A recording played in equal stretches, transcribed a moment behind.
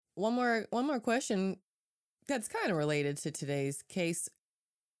one more question that's kind of related to today's case.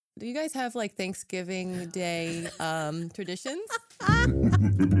 Do you guys have like Thanksgiving Day traditions? Straight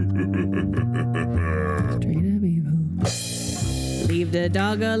up evil. Leave the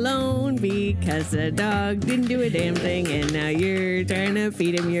dog alone because the dog didn't do a damn thing, and now you're trying to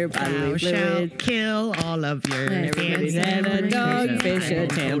feed him your bodily fluids. Kill all of your Everybody's had a dog, fish, a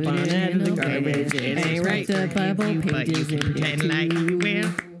tampon, and the garbage. It ain't right. The Bible pages and pretend like you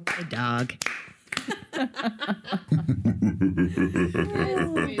will a dog.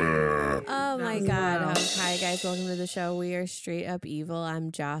 Oh my God. Hi guys, welcome to the show. We are Straight Up Evil.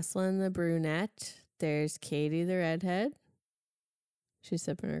 I'm Jocelyn the brunette. There's Katie the redhead. She's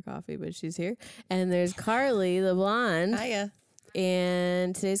sipping her coffee, but she's here. And there's Carly the blonde. Hiya.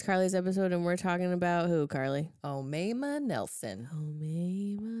 And today's Carly's episode, and we're talking about who, Carly? Omema Nelson.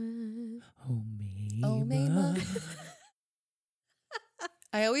 Omema.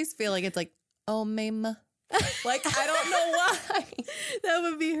 I always feel like it's like Omema. Like, I don't know why.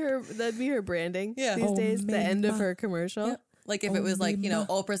 That'd be her branding Yeah. these days, the end of her commercial. Yeah. Like if it was like,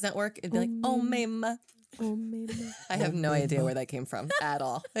 Oprah's Network, it'd be like, Omema. I have no idea where that came from at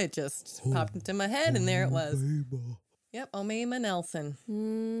all. It just popped into my head and there it was. Yep, Omema Nelson.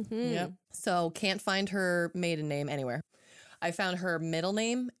 Mm-hmm. Yep. So can't find her maiden name anywhere. I found her middle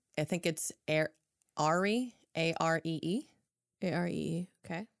name. I think it's Aree, A-R-E-E. A-R-E,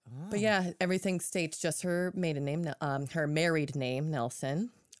 okay. But yeah, everything states just her maiden name, her married name,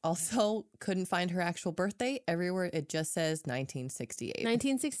 Nelson. Also, couldn't find her actual birthday. Everywhere it just says 1968.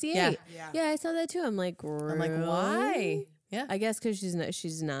 1968. Yeah, I saw that too. I'm like, why? Yeah. I guess because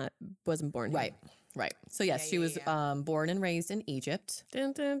wasn't born here. Right. So yes, she was born and raised in Egypt.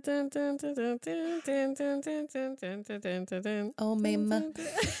 Omema.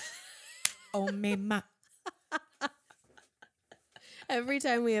 Omema. Every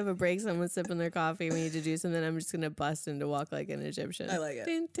time we have a break, someone's sipping their coffee, we need to do something, I'm just going to bust into Walk Like an Egyptian. I like it.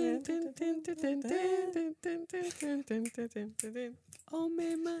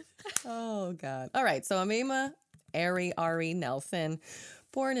 Omema. Oh, God. All right. So Omema Aree Nelson,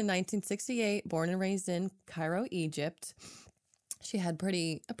 born in 1968, born and raised in Cairo, Egypt. She had a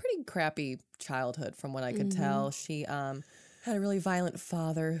pretty crappy childhood from what I could tell. She had a really violent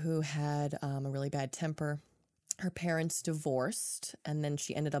father who had a really bad temper. Her parents divorced, and then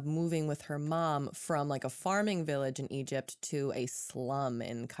she ended up moving with her mom from like a farming village in Egypt to a slum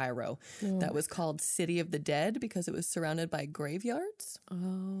in Cairo that was called City of the Dead because it was surrounded by graveyards.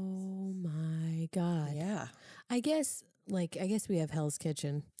 Oh my God. Yeah. I guess we have Hell's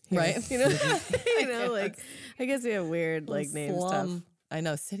Kitchen here. Right. I guess we have weird name stuff. I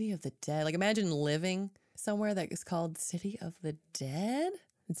know, City of the Dead. Like imagine living somewhere that is called City of the Dead.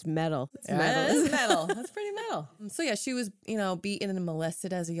 It's metal. It's metal. It's metal. That's pretty metal. So yeah, she was, beaten and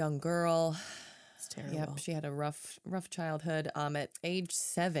molested as a young girl. It's terrible. Yep, she had a rough childhood. At age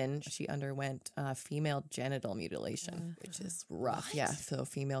 7, she underwent female genital mutilation, which is rough. What? Yeah, so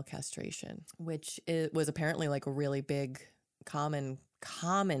female castration, which was apparently like a really big, common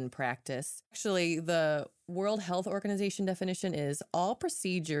practice. Actually, the World Health Organization definition is all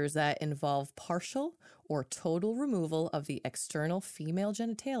procedures that involve partial or total removal of the external female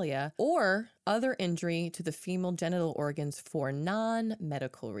genitalia or other injury to the female genital organs for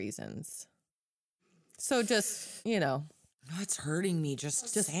non-medical reasons. So just, It's hurting me just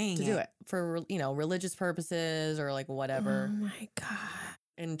saying to do it for, religious purposes or like whatever. Oh my God.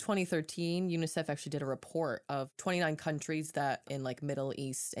 In 2013, UNICEF actually did a report of 29 countries that in like Middle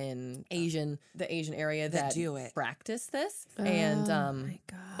East and the Asian area that do it. Practice this. Oh And my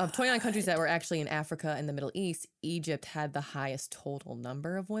God. of 29 countries that were actually in Africa and the Middle East, Egypt had the highest total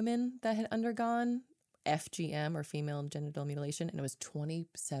number of women that had undergone FGM or female genital mutilation, and it was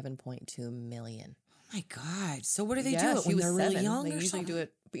 27.2 million. Oh my God. So what do they do Yeah, it she when was they're 7. really young They or usually something?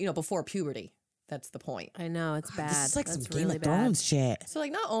 do it, before puberty. That's the point. I know, it's bad. This is like That's some Game really of Thrones shit. So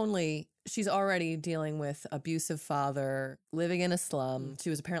like not only she's already dealing with abusive father, living in a slum, she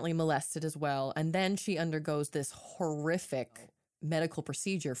was apparently molested as well. And then she undergoes this horrific medical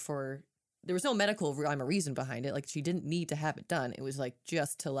procedure there was no medical rhyme or reason behind it. Like she didn't need to have it done. It was like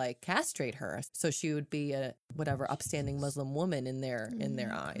just to like castrate her. So she would be a upstanding Muslim woman in their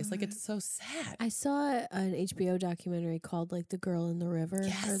eyes. Like it's so sad. I saw an HBO documentary called like The Girl in the River.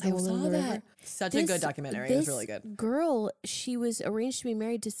 Yes, or The I Woman saw in the that. River. Such a good documentary. It was really good. Girl, she was arranged to be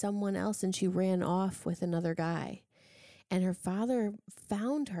married to someone else and she ran off with another guy. And her father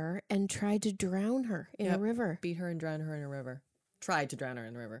found her and tried to drown her in a river. Beat her and drown her in a river. Tried to drown her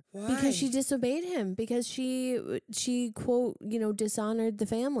in the river. Why? Because she disobeyed him. Because she quote, dishonored the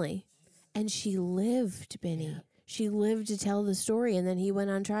family. And she lived, Benny. she lived to tell the story, and then he went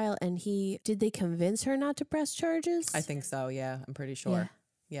on trial, and did they convince her not to press charges? I think so. Yeah, I'm pretty sure.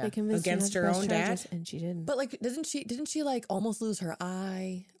 Yeah. They convinced Against her, her not to own press dad? charges, and she didn't. But like, didn't she like almost lose her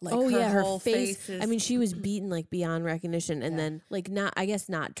eye? Like, her whole face. is- I mean, she was beaten like beyond recognition, and Yeah. then like I guess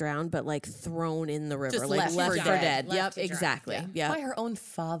not drowned, but like thrown in the river, Just like left left for for dead. dead. Left Yep, to drown. exactly. yeah. Yeah, By her own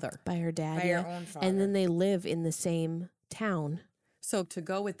father. by her dad. By yeah. her own father. And then they live in the same town. So to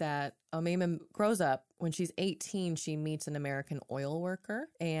go with that, Omema grows up. When she's 18, she meets an American oil worker,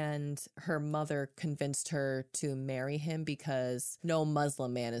 and her mother convinced her to marry him because no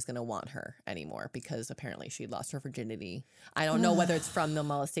Muslim man is going to want her anymore because apparently she lost her virginity. I don't know whether it's from the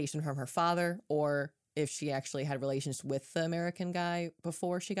molestation from her father or if she actually had relations with the American guy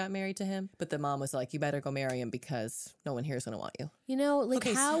before she got married to him. But the mom was like, you better go marry him because no one here is going to want you. You know, like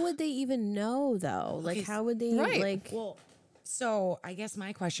Okay, how would they even know though? Like Okay, how would they right. like? Well, so I guess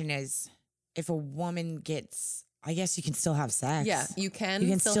my question is, if a woman gets, I guess you can still have sex. Yeah, you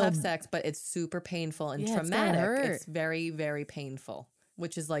can, still have sex, but it's super painful and Yeah, it's gotta traumatic. hurt. It's very, very painful,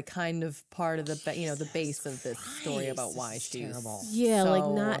 which is like kind of part of the the base of this story about Christ, why this is she's terrible. Yeah,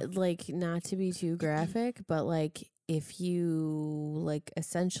 so- not to be too graphic, but like if you like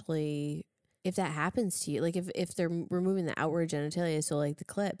essentially if that happens to you, like if they're removing the outward genitalia, so like the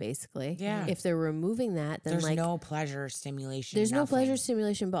clit basically. Yeah. If they're removing that, then There's like no pleasure stimulation. there's no nothing. pleasure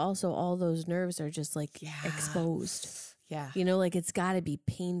stimulation, but also all those nerves are just like Yeah. exposed. Yeah. You know, like it's got to be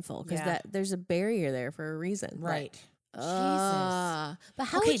painful because Yeah. that there's a barrier there for a reason. Right. But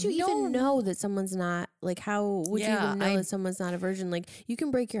how Okay, would you even know that someone's not like? How would you Yeah, even know I- that someone's not a virgin? Like you can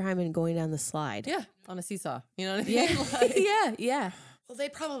break your hymen going down the slide. Yeah, on a seesaw. You know what I mean? Yeah, Like- yeah, yeah. Well, they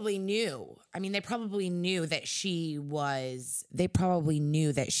probably knew. I mean, they probably knew that she was. They probably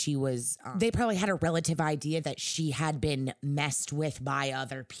knew that she was. They probably had a relative idea that she had been messed with by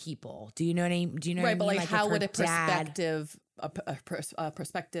other people. Do you know what I mean? Do you know Right, what but I mean? like, if how her would a dad-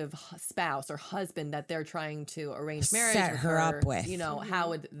 prospective spouse or husband that they're trying to arrange marriage Set with her up with. You know, how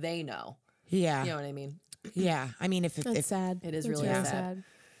would they know? Yeah, You know what I mean? yeah. I mean, if That's if sad. It is That's really very sad.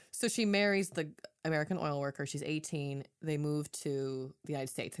 So she marries the American oil worker. She's 18. They move to the United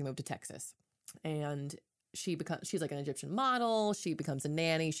States. They move to Texas. And she's like an Egyptian model. She becomes a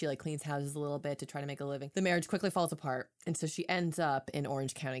nanny. She like cleans houses a little bit to try to make a living. The marriage quickly falls apart. And so she ends up in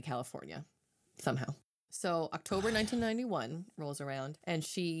Orange County, California, somehow. So October 1991 rolls around and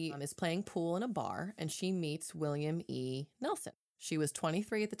she is playing pool in a bar and she meets William E. Nelson. She was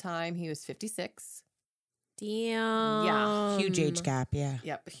 23 at the time. He was 56. Damn. Yeah, huge age gap, yeah.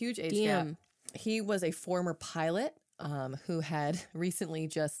 Yep, huge age Damn. gap. He was a former pilot who had recently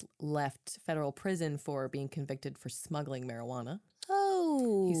just left federal prison for being convicted for smuggling marijuana.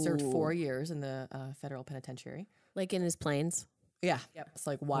 Oh. He served 4 years in the federal penitentiary. like in his planes. Yeah. Yep. It's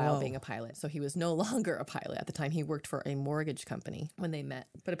like while Whoa. being a pilot. So he was no longer a pilot. At the time, he worked for a mortgage company when they met.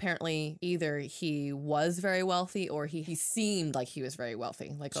 But apparently, either he was very wealthy or he seemed like he was very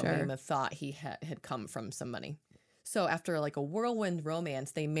wealthy. Like Sure. Omema thought he had come from some money. So after like a whirlwind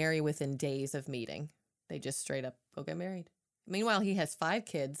romance, they marry within days of meeting. They just straight up go get married. Meanwhile, he has 5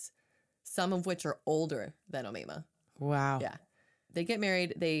 kids, some of which are older than Omema. Wow. Yeah. They get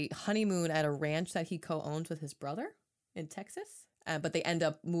married. They honeymoon at a ranch that he co-owns with his brother in Texas. But they end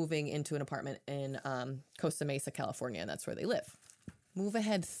up moving into an apartment in Costa Mesa, California, and that's where they live. Move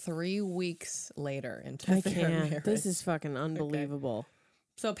ahead 3 weeks later into I their can't. marriage. This is fucking unbelievable.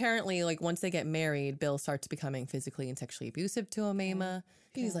 So apparently, like once they get married, Bill starts becoming physically and sexually abusive to Omema.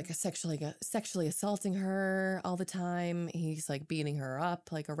 He's like sexually assaulting her all the time. He's like beating her up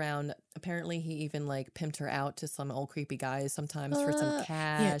like around. Apparently, he even like pimped her out to some old creepy guys sometimes for some Yeah.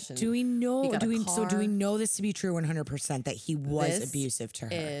 cash. And Do we know? he got a Do we car. know this to be true 100% that he was This abusive to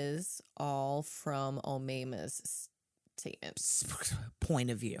her? is all from Omema's statements. Point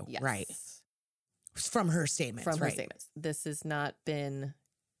of view, Yes. right? From her statements, From her right? statements. This has not been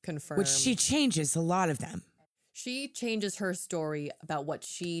confirmed. Which she changes a lot of them. She changes her story about what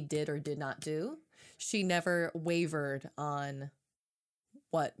she did or did not do. She never wavered on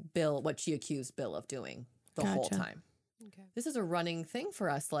what she accused Bill of doing the whole Gotcha. time. Okay. This is a running thing for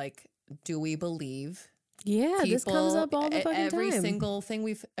us. Like, do we believe Yeah, this comes people- up all the fucking every time.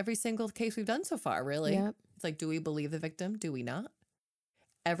 every single case we've done so far, really? Yep. It's like, do we believe the victim? Do we not?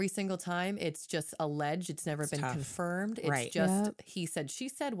 Every single time it's just alleged. It's never been tough. confirmed. It's Right. just Yep. he said, she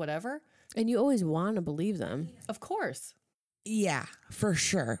said, whatever. And you always want to believe them. Of course. Yeah, for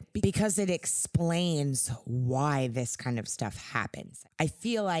sure. Because it explains why this kind of stuff happens. I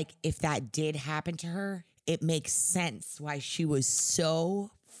feel like if that did happen to her, it makes sense why she was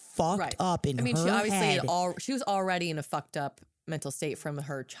so fucked Right. up in I mean, her she obviously head. she was already in a fucked up mental state from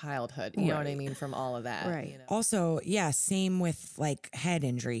her childhood. You know what I mean? From all of that. Right. You know? Also, yeah, same with like head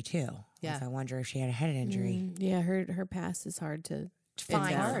injury too. Yeah. Like, I wonder if she had a head injury. Yeah, her past is hard to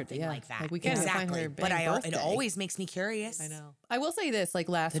Find hard, something yeah. like that. Like, we can't find exactly. her But big it birthday. always makes me curious. I know. I will say this, like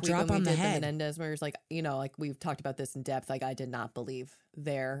last The week drop when on we the did the head. Menendez murders, like, you know, like we've talked about this in depth. Like I did not believe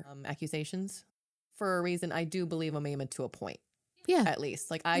their accusations for a reason. I do believe Omema to a point, Yeah. at least.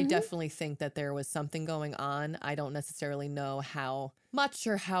 Like I definitely think that there was something going on. I don't necessarily know how much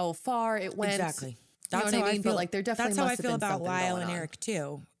or how far it went. Exactly. You know That's what how I I mean? feel. But like there definitely That's how I must have feel been about something Lyle going and on. Eric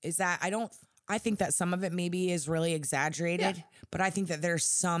too. Is that I think that some of it maybe is really exaggerated, but I think that there's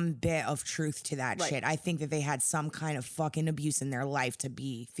some bit of truth to that Right. shit. I think that they had some kind of fucking abuse in their life to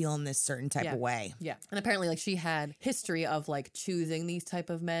be feeling this certain type of way. Yeah. And apparently like she had history of like choosing these type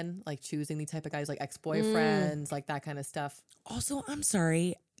of men, like choosing these type of guys, like ex-boyfriends, like that kind of stuff. Also, I'm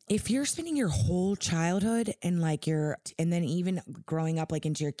sorry. If you're spending your whole childhood and like and then even growing up like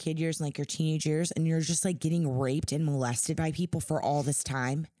into your kid years and like your teenage years, and you're just like getting raped and molested by people for all this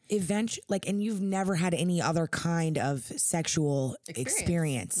time, eventually, like, and you've never had any other kind of sexual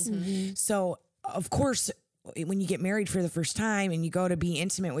experience. So, of course, when you get married for the first time and you go to be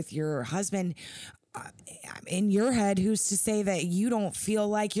intimate with your husband, in your head, who's to say that you don't feel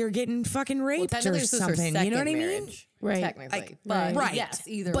like you're getting fucking raped or Technically, this was her something? You know what I second mean? marriage, Right. Technically. Like, but right. yes,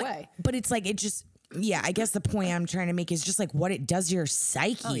 either but, way. But it's like, it just, yeah, I guess the point I'm trying to make is just like what it does to your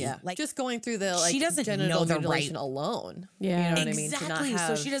psyche. Oh yeah, Like, just going through the like she doesn't genital know the mutilation right- alone. Yeah. You know what I mean? To not exactly. So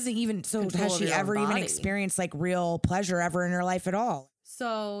have she doesn't even, so control has of she your own ever even body. experienced like real pleasure ever in her life at all?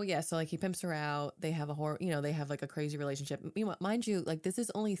 So yeah, so like he pimps her out. They have they have like a crazy relationship. Meanwhile, mind you, like this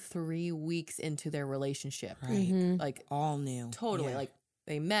is only 3 weeks into their relationship. Right. Like All new. totally. Yeah. Like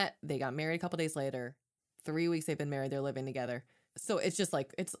they met, they got married a couple days later. 3 weeks they've been married, they're living together. So it's just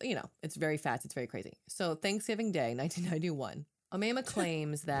like it's it's very fast, it's very crazy. So Thanksgiving Day, 1991. Omema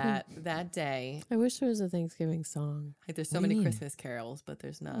claims that that day, I wish there was a Thanksgiving song. like there's so What do you many mean? Christmas carols, but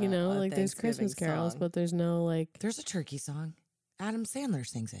there's not. You know, a like there's Christmas Thanksgiving carols, song. but there's no like There's a turkey song. Adam Sandler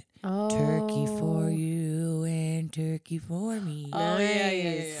sings it. oh Turkey for you and turkey for me. Oh, yeah, yeah,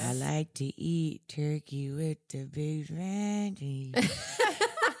 Nice. yeah. I like to eat turkey with the big randy.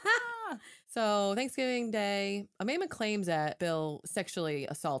 So Thanksgiving Day, Omema claims that Bill sexually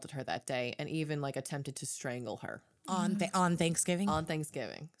assaulted her that day and even like attempted to strangle her on Thanksgiving. on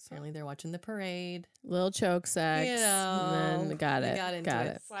Thanksgiving. Certainly they're watching the parade. little choke sex. You know, and then got you it. got into got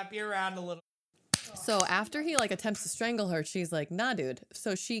it. it. Slap you around a little. So after he like attempts to strangle her, she's like, nah, dude.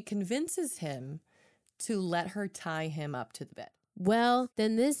 So she convinces him to let her tie him up to the bed. Well,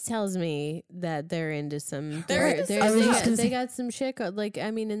 then this tells me that they're into some. They're into they're- some they, shit. got, they got some shit. Like I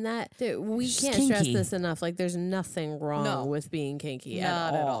mean, in that we can't stress kinky. this enough. Like, there's nothing wrong No. with being kinky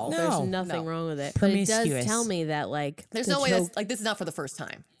Not at all. There's No. nothing No. wrong with it. But it does Promiscuous. tell me that like There's the no way choke- that's like this is not for the first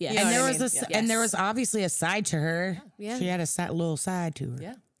time. Yeah. You know And what there I was mean? and there was obviously a side to her. Yeah. She had a little side to her.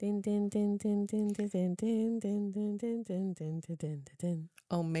 Yeah. Din, din, din, din, din, din, din, din, din, din, din, din, din, din, din, din.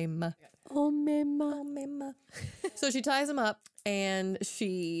 Omema. Oh, mama. Omema. So she ties him up and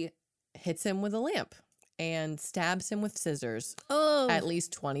she hits him with a lamp and stabs him with scissors Oh. at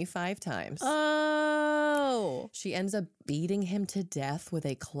least 25 times. Oh. She ends up beating him to death with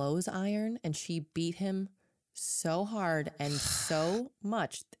a clothes iron, and she beat him so hard and so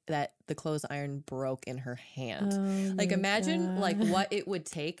much that the clothes iron broke in her hand. Oh Like my imagine like God. what it would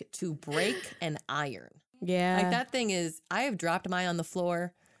take to break an iron. Yeah. Like that thing is, I have dropped mine on the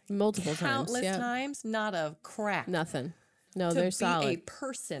floor multiple countless times. Yeah. times, not a crack. Nothing. No, to they're beat solid. a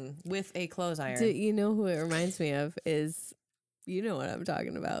person with a clothes iron. Do you know who it reminds me of is, you know what I'm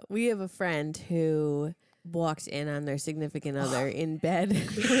talking about. We have a friend who walked in on their significant other in bed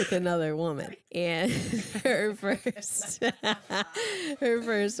with another woman, and her first her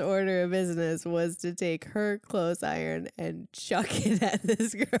first order of business was to take her clothes iron and chuck it at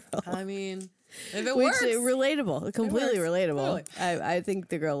this girl. I mean, if it Which works, relatable, completely works. relatable. Totally. I think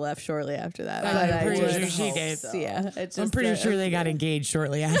the girl left shortly after that. I'm but I pretty just- sure she hope did. so. Yeah, it's I'm just pretty a- sure they got engaged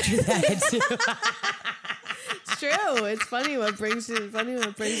shortly after that. too. It's true. It's funny what brings you. Funny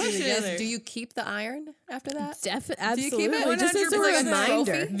what brings you question together. is, do you keep the iron after that? Absolutely. Do you keep it? Just as a 100% like a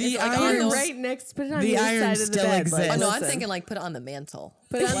reminder. trophy? The It's like iron- on Put it those- right next. Put it on The your iron side of the still bed. exists. Oh no, I'm listen. thinking like put it on the mantle.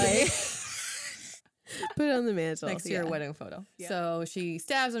 Put it on Like, Put it on the mantle next to your wedding photo. So she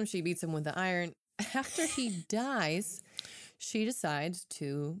stabs him, she beats him with the iron. After he dies, she decides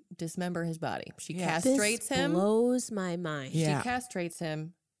to dismember his body. She Yeah. castrates him. Blows my mind. Yeah. She castrates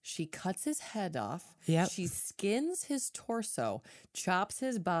him. She cuts his head off. Yep. She skins his torso, chops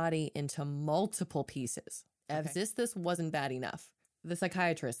his body into multiple pieces. As if this wasn't bad enough, the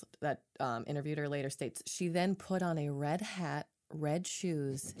psychiatrist that interviewed her later states she then put on a red hat, red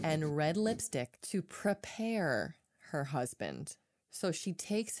shoes and red lipstick to prepare her husband. So she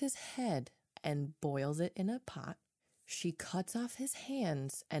takes his head and boils it in a pot. She cuts off his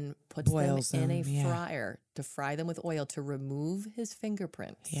hands and puts Boils them in a them, yeah. fryer to fry them with oil to remove his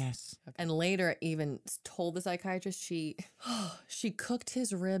fingerprints. Yes. And later even told the psychiatrist she cooked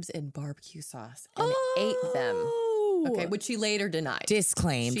his ribs in barbecue sauce and ate them. Okay, which she later denied.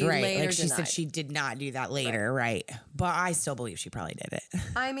 Disclaimed, She right? later Like she said denied. she did not do that later, right? But I still believe she probably did it.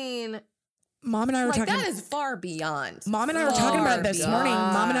 I mean, Mom and I were like talking. that is far beyond. Mom and I were talking about it this Far morning.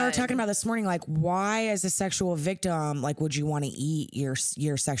 Mom and I were beyond. talking about this morning, like, why, as a sexual victim, like, would you want to eat your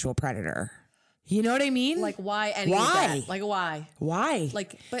sexual predator? You know what I mean? Like why any Why? of that? Like why? why?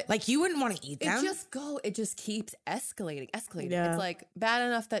 But like you wouldn't want to eat them. it just keeps escalating. Yeah. It's like bad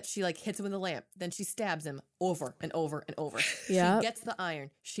enough that she like hits him with a lamp, then she stabs him over and over and over. Yep. She gets the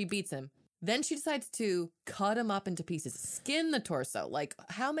iron, she beats him. Then she decides to cut him up into pieces, skin the torso. Like,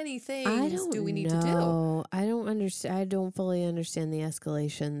 how many things do we need to do? I don't understand. I don't fully understand the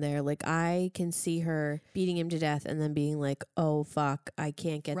escalation there. Like, I can see her beating him to death and then being like, "Oh fuck, I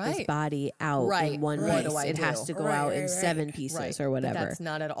can't get this Right. body out Right. in one What piece. do I It do?" has to go Right, out right, in right. 7 pieces or But whatever." that's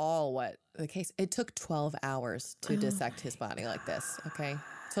not at all what the case. It took 12 hours to dissect his body like this. Okay,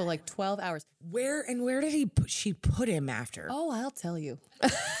 so like 12 hours. where did she put him after? Oh, I'll tell you.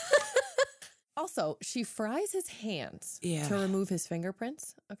 Also, she fries his hands Yeah. to remove his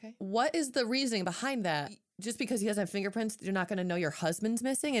fingerprints. Okay. What is the reasoning behind that? Just because he doesn't have fingerprints, you're not going to know your husband's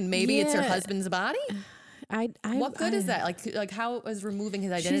missing, and maybe it's your Yeah. husband's body? What good is that? Like how is removing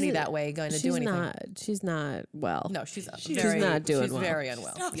his identity She's- that way going to do she's anything? She's not well. No, she's She's not doing she's well. very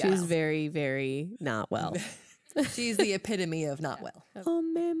unwell. She's very, very not well. She's the epitome of not well. Oh,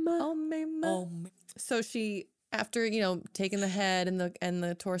 mama. Oh, mama. Oh, So she, after taking the head and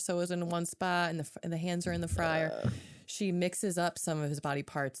the torso is in one spot and the hands are in the fryer, she mixes up some of his body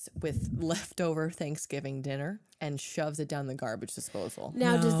parts with leftover Thanksgiving dinner and shoves it down the garbage disposal.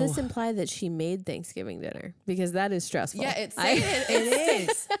 Now, does this No. imply that she made Thanksgiving dinner? Because that is stressful. Yeah, it it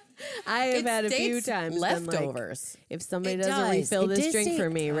is. I have it had a few states times been like, leftovers. if somebody It doesn't does. refill It this does drink say- for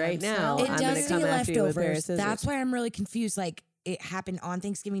me right now, It I'm It going does to say come after you with a pair of leftovers. scissors. That's why I'm really confused. Like, it happened on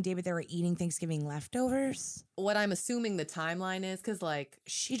Thanksgiving Day, but they were eating Thanksgiving leftovers. What I'm assuming the timeline is because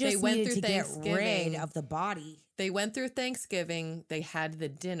She They just went needed through to get rid Thanksgiving. of the body. they went through Thanksgiving, they had the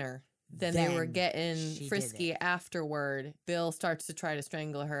dinner. Then they were Then getting she did frisky it. afterward. Bill starts to try to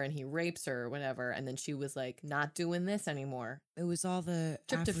strangle her and he rapes her or whatever. And then she was like, not doing this anymore. It was all the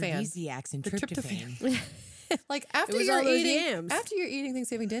Tryptophan. aphrodisiacs and The tryptophan. Like after was you're all those eating yams. after you're eating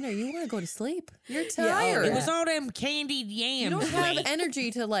Thanksgiving dinner, you want to go to sleep. You're Yeah, tired. It was all them candied yams. You don't have mate. energy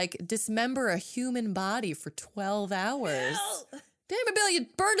to like dismember a human body for 12 hours. Damn it, Bill, you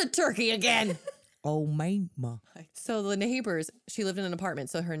burned a turkey again. Oh, mama. So the neighbors, she lived in an apartment,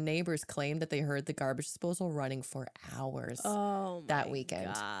 so her neighbors claimed that they heard the garbage disposal running for hours oh, that my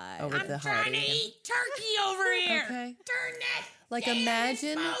weekend God. over the holiday weekend. turkey over here. Okay. Turn that Like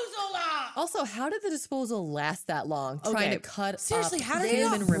imagine. disposal off. Also, how did the disposal last that long? Trying Okay. to cut Seriously, up how did it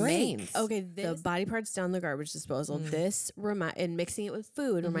human not break? remains. Okay, the body parts down the garbage disposal. This and mixing it with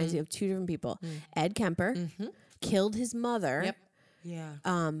food reminds me of two different people. Ed Kemper killed his mother. Yep.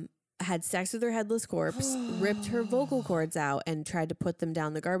 Yeah. Had sex with her headless corpse, ripped her vocal cords out, and tried to put them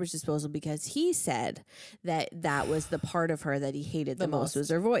down the garbage disposal because he said that was the part of her that he hated the most was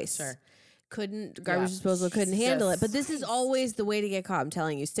her voice. Sure. Garbage disposal couldn't handle it. But this is always the way to get caught. I'm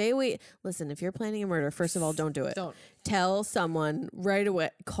telling you, stay away. Listen, if you're planning a murder, first of all, don't do it. Don't. Tell someone right away.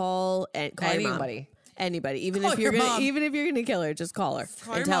 Call your mom. Anybody. Anybody, even Call if you're your gonna, mom. even if you're gonna kill her, just call her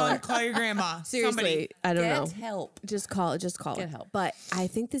and tell her. Call your grandma. Seriously, Somebody. I don't Get know. help. Just call Get her. help. But I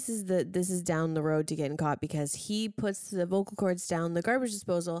think this is down the road to getting caught because he puts the vocal cords down the garbage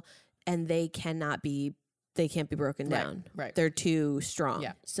disposal and they can't be broken down. right. They're too strong.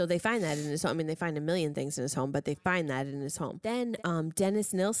 Yeah. So they find that in his home. I mean, they find a million things in his home, but they find that in his home. Then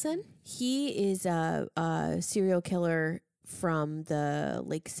Dennis Nilsson, he is a serial killer from the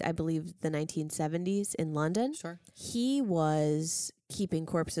I believe the 1970s in London. Sure. He was keeping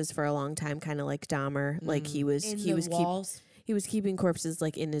corpses for a long time, kind of like Dahmer. Like he was walls. he was keeping corpses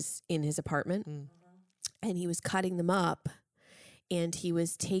like in his apartment, and he was cutting them up, and he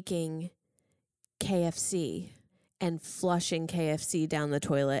was taking KFC and flushing KFC down the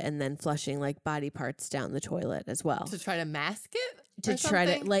toilet, and then flushing like body parts down the toilet as well. To try to mask it? To or try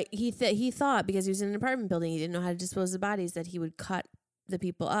to something? like he thought because he was in an apartment building, he didn't know how to dispose of bodies, that he would cut the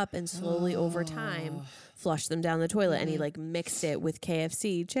people up and slowly over time flush them down the toilet, and he like mixed it with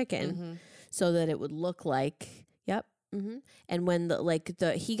KFC chicken so that it would look like And when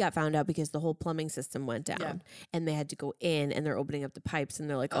he got found out because the whole plumbing system went down, and they had to go in, and they're opening up the pipes, and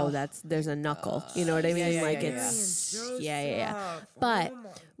they're like, "Oh, there's a knuckle." You know what I mean? Yeah. But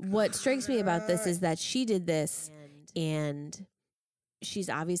what strikes me about this is that she did this, and she's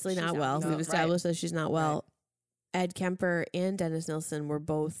obviously not well. We've established that she's not well. Ed Kemper and Dennis Nilsson were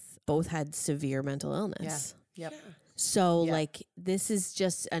both had severe mental illness. Yep. So this is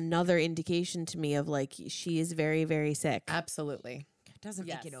just another indication to me of she is very, very sick. Absolutely. It doesn't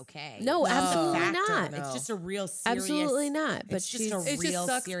make it okay. No, absolutely not. It's just a real serious. Absolutely not. But it's just a real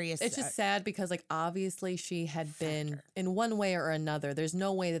serious. It's just sad because obviously she had been in one way or another. There's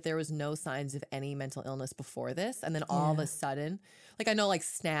no way that there was no signs of any mental illness before this, and then all of a sudden, I know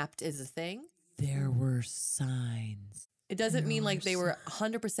snapped is a thing. There were signs. It doesn't mean they were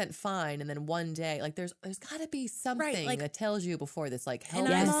 100% fine, and then one day, there's got to be something that tells you before this, help and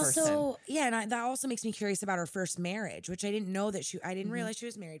this I'm person. also, that also makes me curious about her first marriage, which I didn't know that I didn't realize she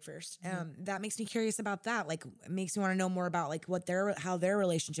was married first. That makes me curious about that. It makes me want to know more about how their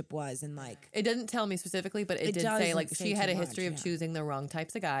relationship was, and It didn't tell me specifically, but it did say she had a history of choosing the wrong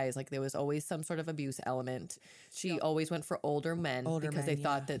types of guys. There was always some sort of abuse element. She always went for older men because they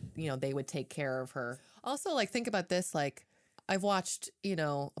thought that they would take care of her. Also, think about this, I've watched,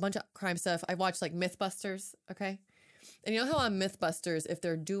 a bunch of crime stuff. I've watched Mythbusters, okay? And you know how on Mythbusters, if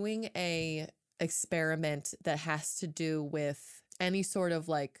they're doing a experiment that has to do with any sort of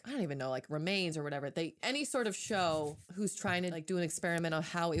I don't even know, remains or whatever, any sort of show who's trying to do an experiment on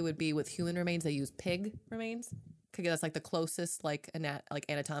how it would be with human remains, they use pig remains. Because that's the closest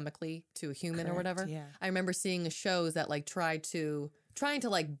anatomically to a human or whatever. Yeah. I remember seeing shows that trying to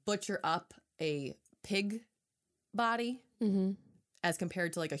butcher up a pig body as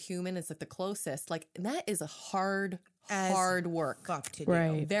compared to a human. It's the closest. And that is a hard work. Fuck to do.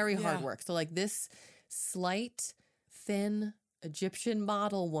 Right. Very hard work. So this slight, thin Egyptian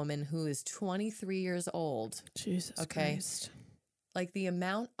model woman who is 23 years old. Jesus Christ. The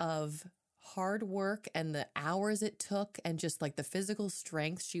amount of hard work and the hours it took and just the physical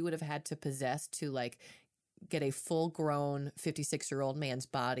strength she would have had to possess to get a full-grown 56-year-old man's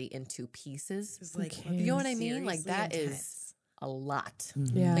body into pieces. You know what I mean? That is a lot.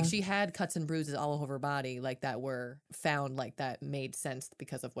 Yeah. She had cuts and bruises all over her body that were found that made sense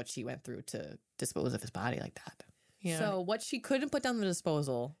because of what she went through to dispose of his body like that. Yeah. So what she couldn't put down the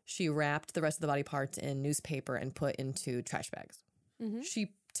disposal, she wrapped the rest of the body parts in newspaper and put into trash bags. She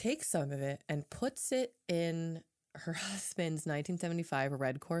takes some of it and puts it in her husband's 1975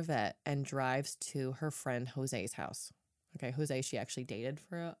 red Corvette and drives to her friend Jose's house. Okay, Jose, she actually dated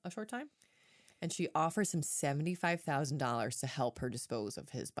for a short time. And she offers him $75,000 to help her dispose of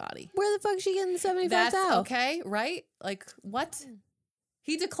his body. Where the fuck is she getting the $75,000? That's okay, right? What?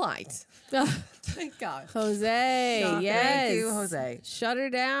 He declined. Thank God. Jose, Shut- yes. Thank you, Jose. Shut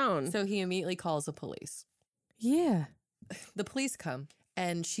her down. So he immediately calls the police. Yeah. The police come,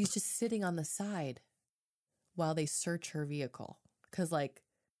 and she's just sitting on the side while they search her vehicle. Because,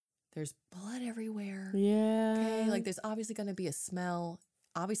 there's blood everywhere. Yeah. Okay, there's obviously going to be a smell.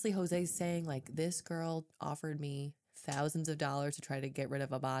 Obviously, Jose's saying, this girl offered me thousands of dollars to try to get rid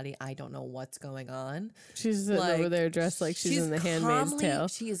of a body. I don't know what's going on. She's sitting over there dressed like she's in The Handmaid's Tale.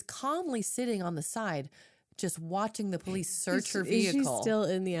 She is calmly sitting on the side, just watching the police search her vehicle. Is she still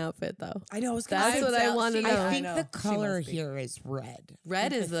in the outfit, though? I know. That's what I want to know. I think the color here is red.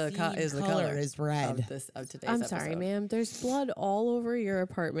 Red is the color is red of today's I'm episode. sorry, ma'am. There's blood all over your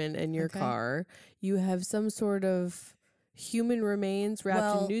apartment and your car. You have some sort of human remains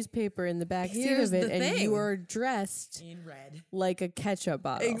wrapped in newspaper in the back seat of it, and you are dressed in red like a ketchup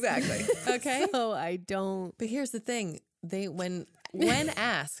bottle. Exactly. Okay. So I don't. But here's the thing: when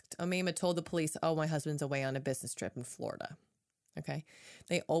asked, Amema told the police, "Oh, my husband's away on a business trip in Florida." Okay.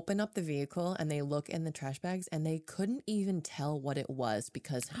 They open up the vehicle and they look in the trash bags, and they couldn't even tell what it was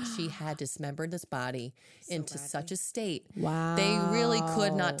because she had dismembered this body into such a state. Wow. They really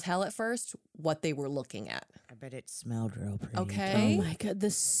could not tell at first what they were looking at. I bet it smelled real pretty. Okay. Oh my God,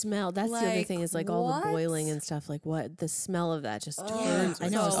 the smell. That's the other thing is all the boiling and stuff. What the smell of that just turns. I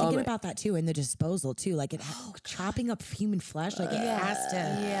know. I was thinking about that too in the disposal too. Chopping up human flesh, it has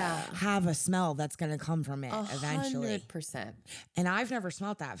to have a smell that's going to come from it eventually. 100%. And I've never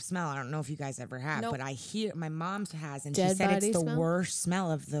smelled that smell. I don't know if you guys ever have, but I hear my mom has, and Dead she said it's the smell? worst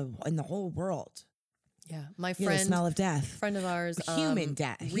smell in the whole world. Yeah, my The friend, smell of death. friend of ours, Human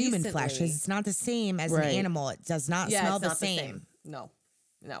death, human flesh. recently- It's not the same as an animal. It does not smell it's the not same. No,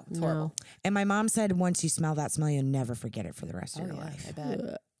 it's horrible. And my mom said once you smell that smell, you'll never forget it for the rest of your Yeah, life.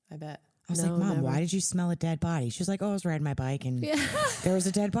 I bet. I was No, like, Mom, never. why did you smell a dead body? She was like, oh, I was riding my bike and there was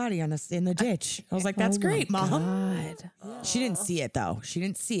a dead body in the ditch. I was like, that's great, Mom. God. She didn't see it though. She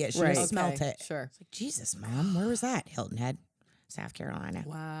didn't see it. She Right. just smelt Okay, it. Sure. Like, Jesus, Mom, where was that? Hilton Head, South Carolina.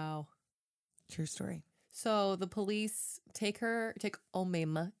 Wow. True story. So the police take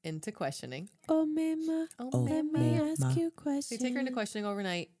Omema into questioning. Oh, mama. Let me ask Mama. you a They question. take her into questioning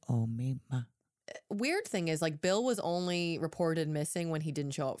overnight. Oh, me, ma. Weird thing is, like, Bill was only reported missing when he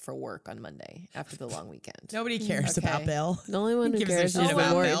didn't show up for work on Monday after the long weekend. Nobody cares Okay. about Bill. The only one who gives a cares shit is the,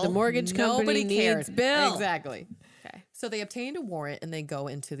 about Bill? the mortgage company Nobody cares. needs Bill. Exactly. Okay. So they obtained a warrant and they go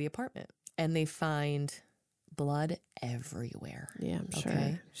into the apartment and they find blood everywhere. Yeah, I'm sure.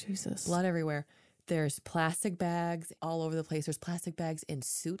 Okay. Jesus. Blood everywhere. There's plastic bags all over the place. There's plastic bags in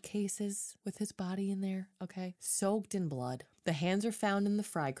suitcases with his body in there. Okay. Soaked in blood. The hands are found in the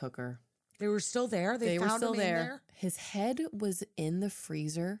fry cooker. They were still there. They were found still him in there. His head was in the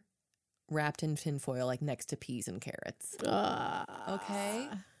freezer, wrapped in tinfoil, like next to peas and carrots. Okay.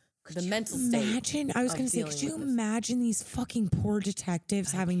 The mental state. Imagine. I was of going to say, dealing could you with this. imagine these fucking poor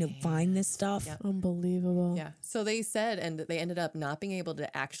detectives having to find this stuff? Yeah. Unbelievable. Yeah. So they said, and they ended up not being able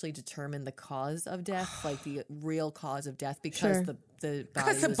to actually determine the cause of death, like the real cause of death, because Sure. the body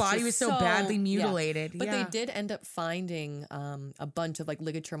Because the was body just was so badly yeah. mutilated. But Yeah. they did end up finding a bunch of like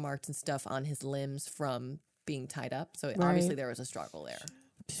ligature marks and stuff on his limbs from being tied up. So obviously there was a struggle there.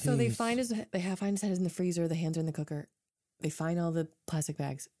 So they find his head in the freezer. The hands are in the cooker. They find all the plastic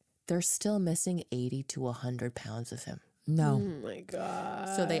bags. They're still missing 80 to 100 pounds of him. No. Oh my God.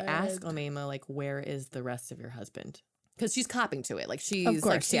 So they ask Omema, like, where is the rest of your husband? Because she's copping to it. Like, she's Of course,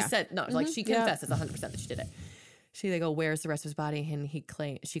 like, she yeah. said, no, like, she Yeah. confesses 100% that she did it. They go, where's the rest of his body? And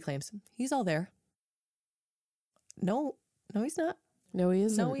she claims, he's all there. No, he's not. No, he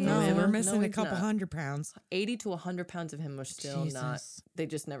isn't. No, he No, isn't. we're No, missing a he's couple not. 100 pounds. 80 to 100 pounds of him was still not. Jesus. They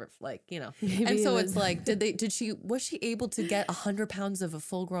just never, like, you know. Maybe And so it it's was- like, was she able to get 100 pounds of a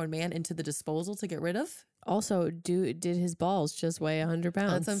full grown man into the disposal to get rid of? Also, did his balls just weigh 100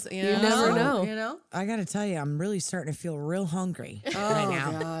 pounds? That's what I'm- You never know. You know? I got to tell you, I'm really starting to feel real hungry right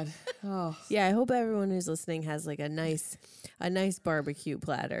now. God. Oh. Yeah, I hope everyone who's listening has like a nice barbecue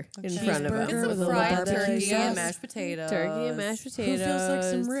platter in front of them. cheeseburger Get some with a little fried barbecue turkey sauce. and mashed potatoes. Turkey and mashed Who potatoes. feels like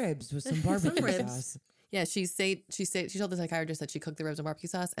some ribs with some barbecue ribs. sauce? Yeah, she told the psychiatrist that she cooked the ribs and barbecue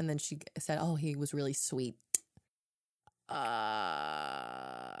sauce, and then she said, "Oh, he was really sweet."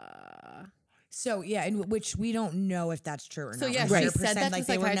 So yeah, and which we don't know if that's true or So not. yeah, 100%, she said that like to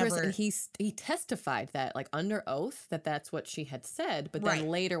the they were psychiatrist, never. and he testified that, like, under oath, that that's what she had said. But then Right.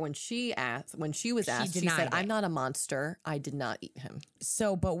 later, when she was asked, she denied said, it. "I'm not a monster. I did not eat him."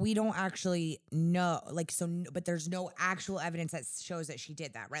 So, but we don't actually know, like, but there's no actual evidence that shows that she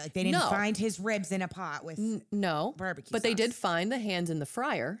did that, right? Like, they didn't No. find his ribs in a pot with. No, Barbecue but they did sauce. find the hands in the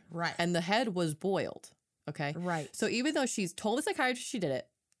fryer, Right. And the head was boiled. Okay, Right. So even though she's told the psychiatrist she did it,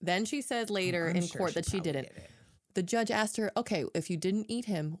 then she said later I'm in sure court that she probably didn't. did it. The judge asked her, "Okay, if you didn't eat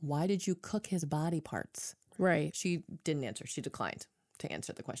him, why did you cook his body parts?" Right. She didn't answer. She declined to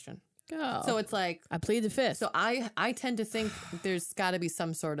answer the question. Oh. So it's like, I plead the fifth. so I tend to think there's got to be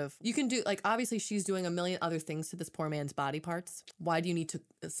some sort of, you can do, like, obviously she's doing a million other things to this poor man's body parts. Why do you need to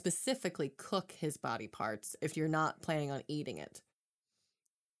specifically cook his body parts if you're not planning on eating it?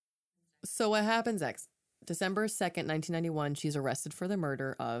 So what happens next? December 2nd, 1991, she's arrested for the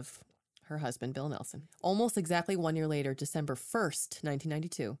murder of her husband, Bill Nelson. Almost exactly 1 year later, December 1st,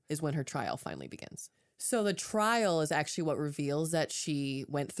 1992, is when her trial finally begins. So the trial is actually what reveals that she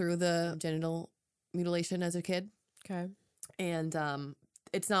went through the genital mutilation as a kid. okay. And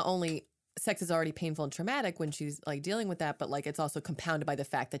it's not only sex is already painful and traumatic when she's like dealing with that, but like it's also compounded by the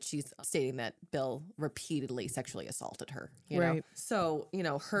fact that she's stating that Bill repeatedly sexually assaulted her. You know? Right. So, you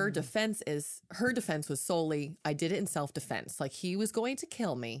know, her defense was solely, I did it in self-defense. Like, he was going to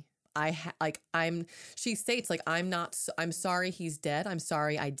kill me. She states, like, I'm sorry he's dead. I'm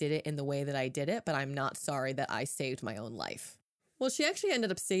sorry I did it in the way that I did it, but I'm not sorry that I saved my own life. Well, she actually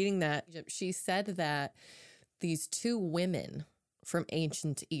ended up stating that she said that these two women from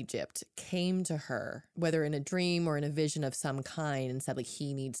ancient Egypt came to her, whether in a dream or in a vision of some kind, and said, like,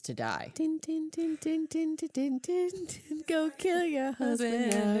 he needs to die. Tin, tin, tin, tin, tin, tin, tin, tin, tin. Go kill your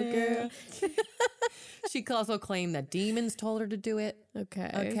husband now, girl. She also claimed that demons told her to do it. Okay.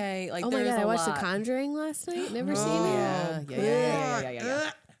 Okay, like, Oh my there's God, I a watched lot. The Conjuring last night. Never seen it.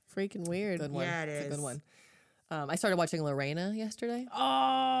 Yeah. Freaking weird. Good one. Yeah, it It's a is. good one. I started watching Lorena yesterday.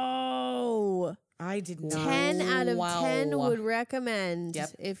 Oh. I did not. 10 out of Wow. 10 would recommend Yep.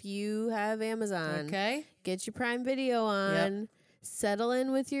 if you have Amazon. Okay. Get your Prime Video on. Settle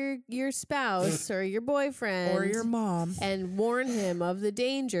in with your spouse or your boyfriend Or your mom. and warn him of the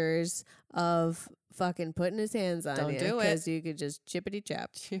dangers of fucking putting his hands on Don't you do it. because you could just chippity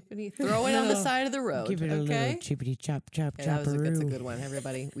chop. Chippity, throw it on the side of the road. Give it a okay? little chippity chop chop Yeah, that's a chopperoo. good one,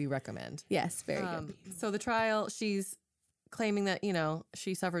 everybody. We recommend. Yes, very good. So the trial, she's claiming that, you know,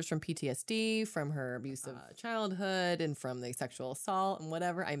 she suffers from PTSD from her abusive childhood and from the sexual assault and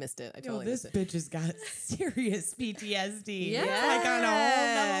whatever. I missed it. I Yo, totally this missed it. bitch has got serious PTSD. Yeah. Like on a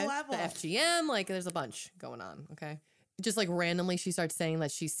whole nother level. The FGM, like there's a bunch going on. Okay. Just like randomly, she starts saying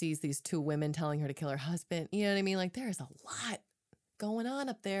that she sees these two women telling her to kill her husband. You know what I mean? Like there's a lot going on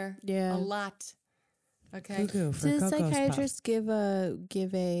up there. Yeah. A lot. Okay. Cuckoo for Did the Coco's Puff. psychiatrist give a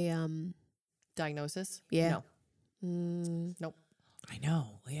Diagnosis? Yeah. No. mm, I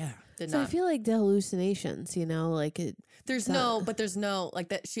know, yeah. Did so I not. feel like the hallucinations, you know, like it There's So- there's no, like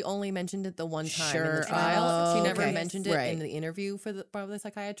that. She only mentioned it the one time in Sure. the trial. She Oh, never okay. mentioned it Right. in the interview for the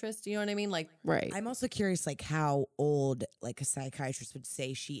psychiatrist. You know what I mean? Like right. I'm also curious, like how old, like a psychiatrist would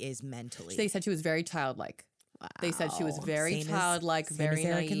say she is mentally. they said she was very childlike. They said she was very Same as- childlike, same very as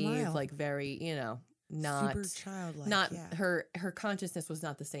Eric and naive, Lyle. like very, you know, not super childlike. not yeah. her consciousness was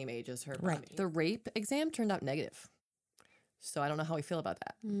not the same age as her Right. body. The rape exam turned out negative. So I don't know how we feel about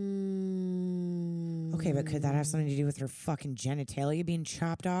that. Okay, but could that have something to do with her fucking genitalia being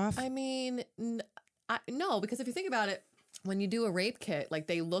chopped off? I mean, no, because if you think about it, when you do a rape kit, like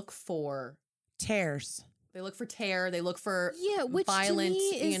they look for Tears. tear, they look for Yeah, which violent, to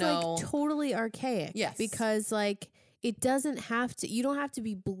me is you know. like totally archaic. Yes. because like it doesn't have to. You don't have to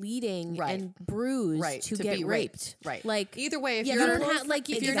be bleeding Right. and bruised Right, to to get be raped. Right. Like Either way, if yeah, you're you don't have like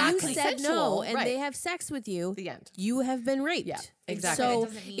if you're you not said consensual, no and right. they have sex with you, the end. you have been raped. Yeah, exactly. So It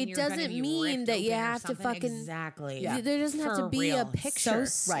doesn't mean it you're gonna doesn't be mean ripped that you open or have to something. fucking. Exactly. Yeah. There doesn't have to For be real. a picture.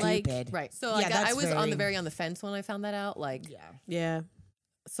 So Like, stupid. Right. So Yeah, like I that's was very- on the fence when I found that out. Like, Yeah. yeah,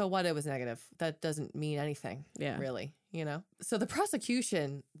 so what? It was negative. That doesn't mean anything. Yeah. Really. You know. So the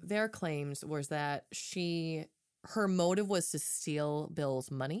prosecution, their claims was that her motive was to steal Bill's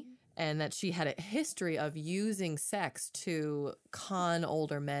money, and that she had a history of using sex to con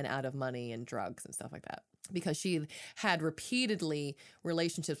older men out of money and drugs and stuff like that. Because she had repeatedly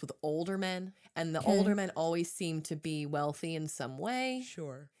relationships with older men, and the older men always seemed to be wealthy in some way.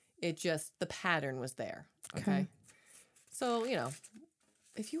 Sure. It just, the pattern was there. Okay. So, you know,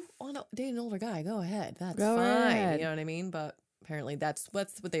 if you want to date an older guy, go ahead. That's Go fine. ahead. You know what I mean? But apparently that's what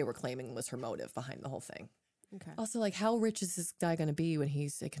they were claiming was her motive behind the whole thing. Okay. Also, like, how rich is this guy going to be when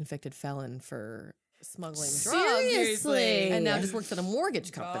he's a convicted felon for smuggling drugs? Seriously. And now just works at a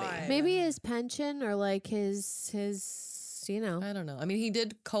mortgage company. God. Maybe his pension or like his you know. I don't know. I mean, he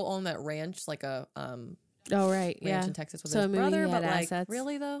did co-own that ranch, like a Oh right, ranch yeah. in Texas with So his maybe brother. he had But like, assets.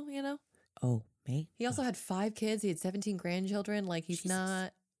 really though, you know, Oh, me? he also had 5 kids. He had 17 grandchildren. Like, he's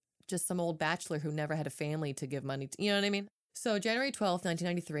not just some old bachelor who never had a family to give money to. You know what I mean? So January 12th,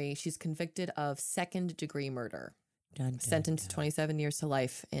 1993, she's convicted of second-degree murder. Dun, dun, Sentenced to dun. 27 years to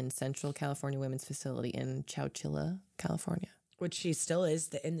life in Central California Women's Facility in Chowchilla, California. Which she still is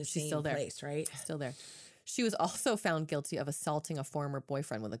in the She's same still there. place, right? Still there. She was also found guilty of assaulting a former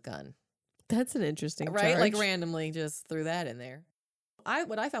boyfriend with a gun. That's an interesting Right? Like charge. randomly just threw that in there.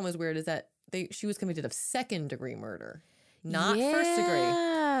 What I found was weird is that she was convicted of second-degree murder, not first degree.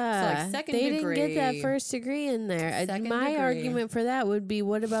 Yeah. second they didn't get that degree- first degree in there. Second My degree. argument for that would be,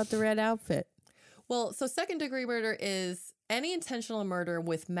 what about the red outfit? Well, so second-degree murder is any intentional murder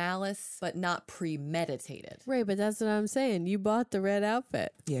with malice, but not premeditated. Right, but that's what I'm saying. You bought the red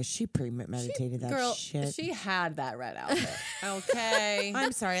outfit. Yeah, she premeditated that Girl, shit. she had that red outfit. Okay.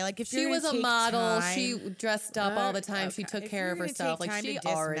 I'm sorry, like if She you're was gonna a take model. time- She dressed up all the time. She Okay. took If care you're of gonna herself. take Like, time she to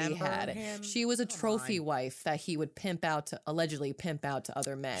already dismember had it. him, She was a come trophy on. wife that he would allegedly pimp out to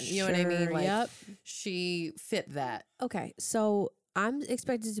other men. You know what I mean? Sure, Like, yep. she fit that. Okay, so I'm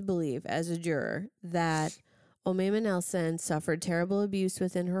expected to believe as a juror that Omema Nelson suffered terrible abuse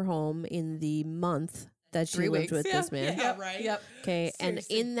within her home in the month that she 3 lived weeks. with this man. Yeah, right. Yep. Okay,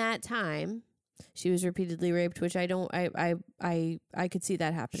 Seriously. and in that time, she was repeatedly raped, which I could see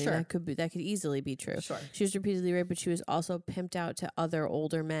that happening. Sure. That could easily be true. Sure. She was repeatedly raped, but she was also pimped out to other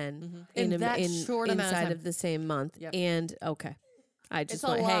older men In that short amount of inside time. of the same month. Yep. And okay. I just It's a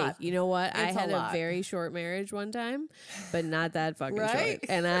went, hey, lot. you know what? I It's a had a lot. very short marriage one time, but not that fucking Right? short.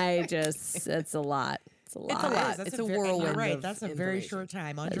 And I just, that's a lot. It's a lot. It's a lot. That's It's a and you're whirlwind right. of That's a very information. short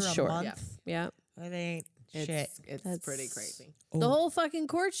time. Under That's a short. month. Yeah. That ain't shit. It's That's- pretty crazy. The whole fucking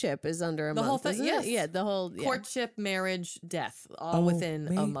courtship is under a The month. whole thing, isn't yes. it? Yeah, the whole yeah. Courtship, marriage, death, all Oh within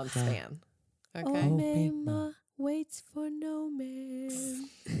a my month God. span. Okay. Oh, big Mama waits for no man.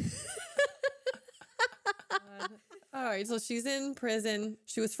 All right, so she's in prison.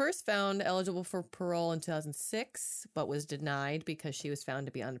 She was first found eligible for parole in 2006, but was denied because she was found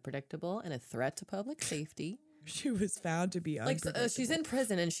to be unpredictable and a threat to public safety. She was found to be She's in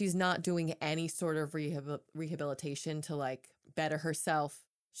prison and she's not doing any sort of rehabilitation to like better herself.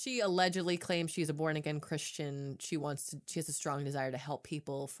 She allegedly claims she's a born again Christian. She has a strong desire to help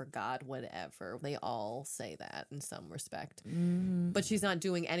people for God, whatever. They all say that in some respect. But she's not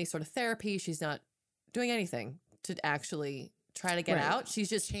doing any sort of therapy. She's not doing anything to actually try to get out. She's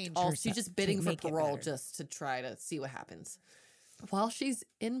just she's just bidding for parole just to try to see what happens. While she's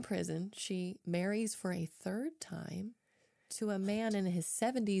in prison, she marries for a third time to a man in his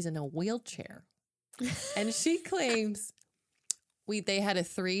 70s in a wheelchair. And she claims they had a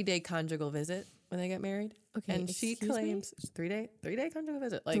 3-day conjugal visit when they got married. Okay, and she claims 3-day conjugal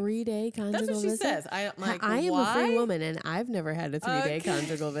visit. Like 3-day conjugal visit. That's what she says. I'm like, I am why? a free woman, and I've never had a 3-day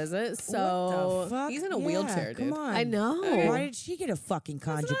conjugal visit. So What the fuck? He's in a wheelchair, dude. Come on. I know. Why did she get a fucking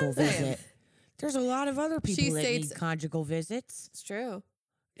conjugal visit? There's a lot of other people that need conjugal visits. It's true.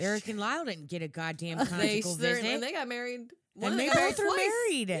 Eric and Lyle didn't get a goddamn conjugal When visit. they got married, And they both are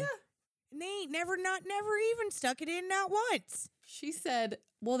married. Yeah. And they ain't never even stuck it in not once. She said,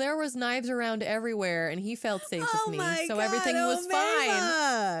 well, there was knives around everywhere, and he felt safe with me, so God, everything was fine.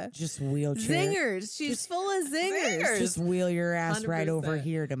 fine. Just wheelchair. Zingers. She's full of zingers. Just wheel your ass right 100%. over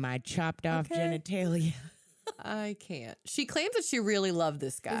here to my chopped off genitalia. I can't. She claims that she really loved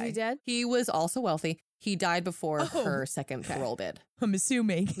this guy. Is he dead? He was also wealthy. He died before her second parole bid. I'm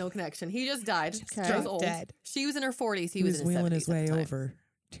assuming. No connection. He just died. Okay. She was old. Dead. She was in her 40s. He was in his wheeling 70s his at way the time. over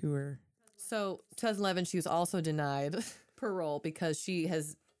to her. So 2011, she was also denied parole because she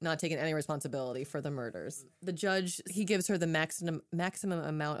has not taken any responsibility for the murders. The judge, he gives her the maximum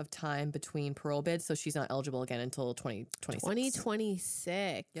amount of time between parole bids, so she's not eligible again until 2026.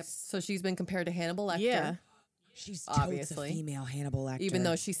 2026. Yep. So she's been compared to Hannibal Lecter. Yeah. She's Obviously. a female Hannibal Lecter. Even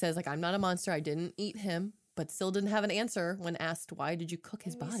though she says, like, I'm not a monster, I didn't eat him, but still didn't have an answer when asked, why did you cook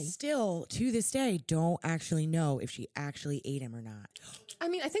his body? Still, to this day, don't actually know if she actually ate him or not. I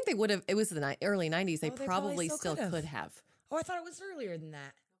mean, I think they would have, it was the early 90s, they They probably still could have. Oh, I thought it was earlier than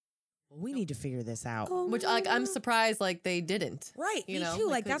that. Well, we need to figure this out. Which, like, I'm surprised, like, they didn't. Right, You me know, too.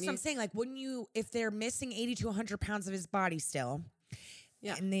 like, Like, that's what I'm couldn't saying. Like, wouldn't you, if they're missing 80 to 100 pounds of his body still,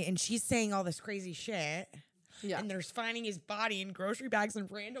 Yeah. and she's saying all this crazy shit, Yeah. and there's finding his body in grocery bags in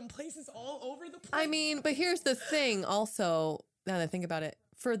random places all over the place. I mean, but here's the thing also, now that I think about it,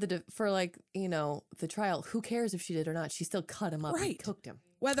 for the trial, who cares if she did or not? She still cut him up and Right. cooked him.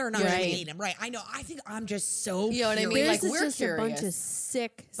 Whether or not Right. she ate him. Right, I know. I think I'm just so You know what I mean? curious. Like, There's we're just a bunch of curious,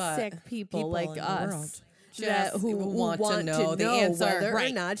 sick but people like in the us world. that Just who want want to know the answer. whether or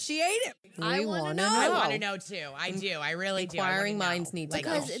Right. not she ate it. I We want to wanna know. I know. want to know too. I do. I really do. I wanna Inquiring know. minds need to Like,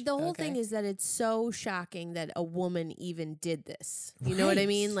 know. Because the whole thing Okay. is that it's so shocking that a woman even did this. You know what I Right,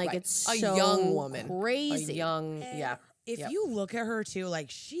 mean? Like right. it's A so young woman. crazy. A young, yeah. If Yep. you look at her too, like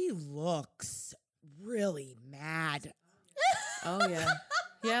she looks really mad. Oh, yeah.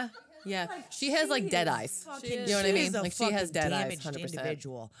 Yeah. Yeah. She has like dead eyes. You know what I mean? Like she has dead eyes, 100%.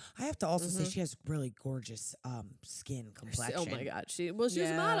 Individual. I have to also say she has really gorgeous skin complexion. Oh my god, she was a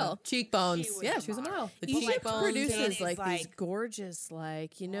Yeah. model. Cheekbones. She was Yeah, a she was a model. model. The Egypt cheekbones. produces is like these like- gorgeous,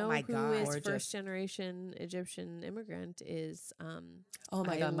 like you know my who God. is Gorgeous. first generation Egyptian immigrant is Oh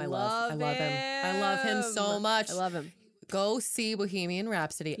my I God, my love. I love him. I love him so much. I love him. Go see Bohemian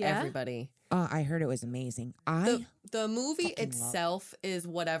Rhapsody, Yeah? everybody. I heard it was amazing. The movie fucking love itself is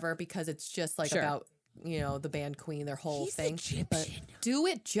whatever because it's just like Sure. about, the band Queen, their whole He's thing. But Egyptian. do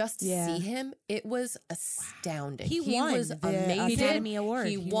it just to Yeah. see him. It was astounding. He won was the amazing. Academy Award.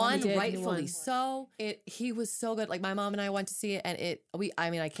 He He won, won. He did. He rightfully won. so. He was so good. Like my mom and I went to see it, and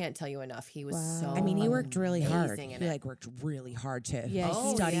I can't tell you enough. He was so. I mean, he worked really hard. amazing He in it. like worked really hard to Yeah,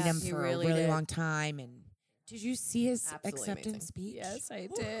 he studied did. him He for really a really did. long time. And did you see his Absolutely acceptance amazing. speech? Yes, I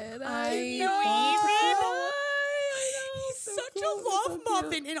did. I know. know. He's So such cute. a love So cute.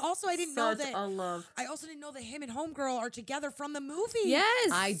 muffin. And also, I didn't know Such that. a love. I also didn't know that him and Homegirl are together from the movie. Yes,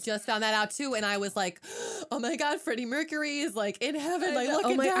 I just found that out too, and I was like, "Oh my God, Freddie Mercury is like in heaven, like know.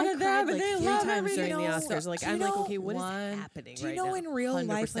 looking I down cried at them, like and they 3 love times everything." during the know. Oscars. Like Do you I'm like, know okay, what is one- happening Do you right know now? in real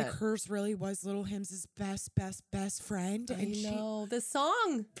life, like 100%. hers really was Little Hims' best friend? I And she know the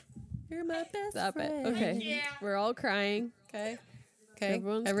song. You're my best Stop friend. it. Okay, we're all crying. Okay. Okay.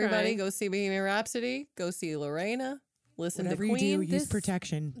 Everyone's Everybody, crying. go see Bohemian Rhapsody. Go see Lorena. Listen whatever to you Queen. do, use This-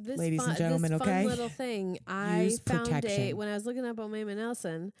 protection, This ladies fun, and gentlemen. this Okay. fun little thing. I Use found protection. when I was looking up Omema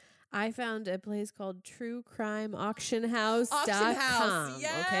Nelson, I found a place called TrueCrimeAuctionHouse.com. Auction House.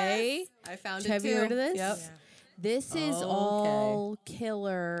 Yes. Okay. I found Have it too. you heard of this? Yep. This is Okay. all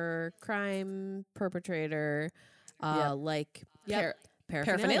killer, crime perpetrator, like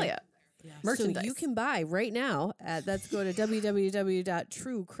Paraphernalia. Merchandise. So you can buy right now let's go to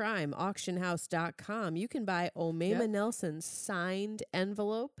www.truecrimeauctionhouse.com. You can buy Omema Nelson's signed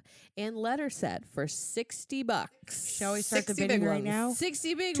envelope and letter set for $60. Shall we start the 60 bidding big right ones. now?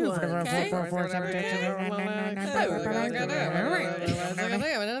 60 big ones. Okay?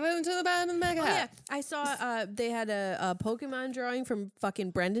 Yeah, I saw they had a Pokemon drawing from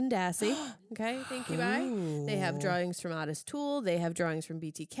fucking Brendan Dassey. Okay, thank you, bye. They have drawings from Otis Toole. They have drawings from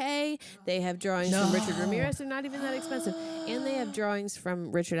BTK. They have drawings from Richard Ramirez. They're not even that expensive. And they have drawings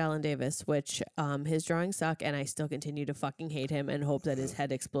from Richard Allen Davis, which his drawings suck, and I still continue to fucking hate him and hope that his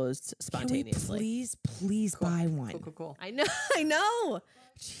head explodes spontaneously. Can we please buy one? Cool. I know.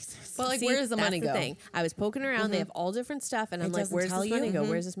 Jesus. But like, See, where does the money that's go? Thing. I was poking around. They have all different stuff, and I'm It like, doesn't "Where's tell this money you? go?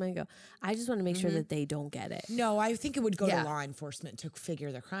 Where's this money go?" I just want to make sure that they don't get it. No, I think it would go Yeah. to law enforcement to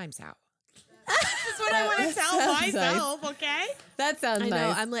figure the crimes out. That's what I want to tell myself, okay? That sounds I know.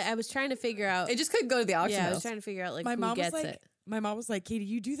 nice. I'm like, I was trying to figure out. It just could go to the auction Yeah, I was house. trying to figure out like My who mom was gets like, it. Katie,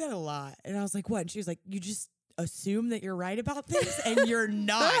 you do that a lot. And I was like, what? And she was like, you just assume that you're right about things and you're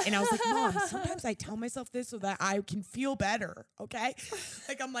not. And I was like, Mom, sometimes I tell myself this so that I can feel better. Okay.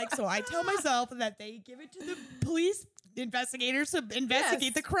 Like, I'm like, so I tell myself that they give it to the police investigators to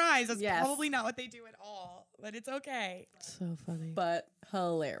investigate the crimes. That's Yes. probably not what they do at all, but it's okay. So funny. But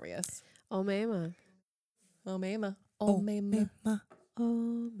hilarious. Omema. Omema.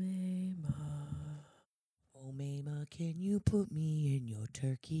 Omema, can you put me in your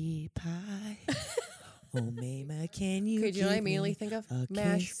turkey pie? Omema, can you Could you know what I give immediately me think of? a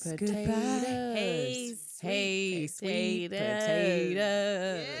Mashed kiss potatoes. goodbye? Hey, sweet potatoes.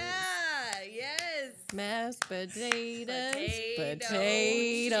 potatoes. Yes. Mashed potatoes.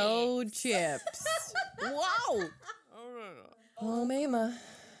 Potato chips. Wow. Omema.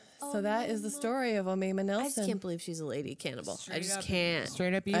 So that is the story of Omema I just Nelson. can't believe she's a lady cannibal. I just can't.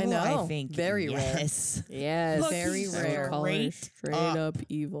 Straight up I evil, know. I think. Very rare. yes. Yes. Very rare. Call her Straight straight up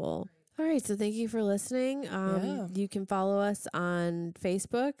evil. All right, so thank you for listening. Yeah. You can follow us on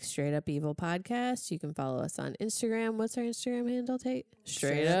Facebook, Straight Up Evil Podcast. You can follow us on Instagram. What's our Instagram handle, Tate?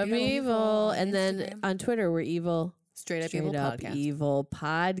 Straight Up Evil. And then on Twitter, we're evil. Straight up Straight evil Up podcast. Evil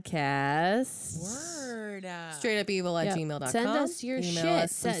Podcast. Word. Straight up evil at Yep. gmail.com. Send us your Email shit.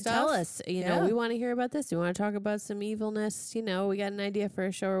 us some Tell stuff. us, you Yeah. know, we want to hear about this. We want to talk about some evilness. You know, we got an idea for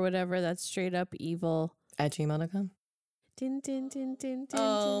a show or whatever. That's Straight Up Evil. At gmail.com. Din, din, din, din, din,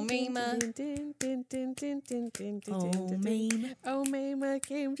 Oh, din, Mima. din, din, din, din, din, din, din, din, Oh, din, din. Mima. Oh, Mima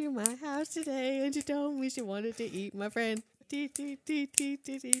came to my house today and she told me she wanted to eat my friend.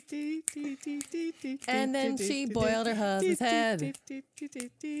 And then she boiled her husband's head.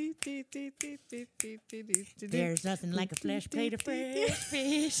 There's nothing like a flesh plate of fresh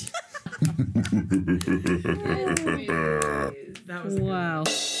fish. Wow.